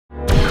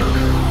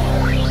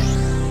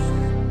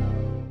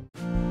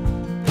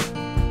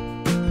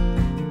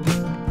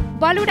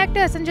Bollywood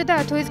actor Sanjay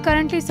Dutt, who is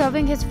currently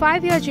serving his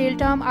 5-year jail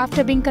term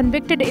after being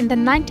convicted in the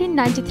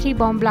 1993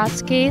 bomb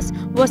blast case,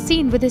 was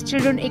seen with his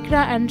children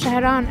Ikra and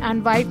Shahran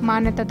and wife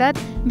Manata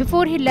Dutt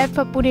before he left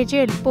for Pune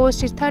jail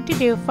post his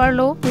 30-day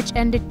furlough, which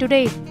ended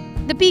today.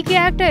 The PK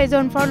actor is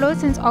on furlough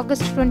since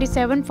August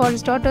 27 for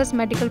his daughter's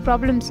medical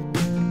problems.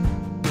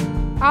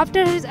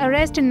 After his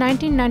arrest in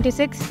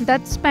 1996,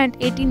 Dutt spent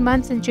 18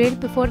 months in jail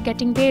before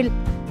getting bail.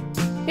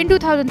 In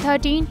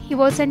 2013, he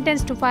was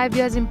sentenced to 5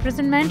 years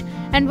imprisonment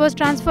and was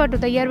transferred to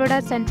the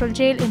Yerwada Central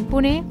Jail in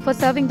Pune for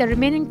serving the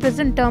remaining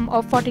prison term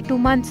of 42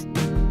 months.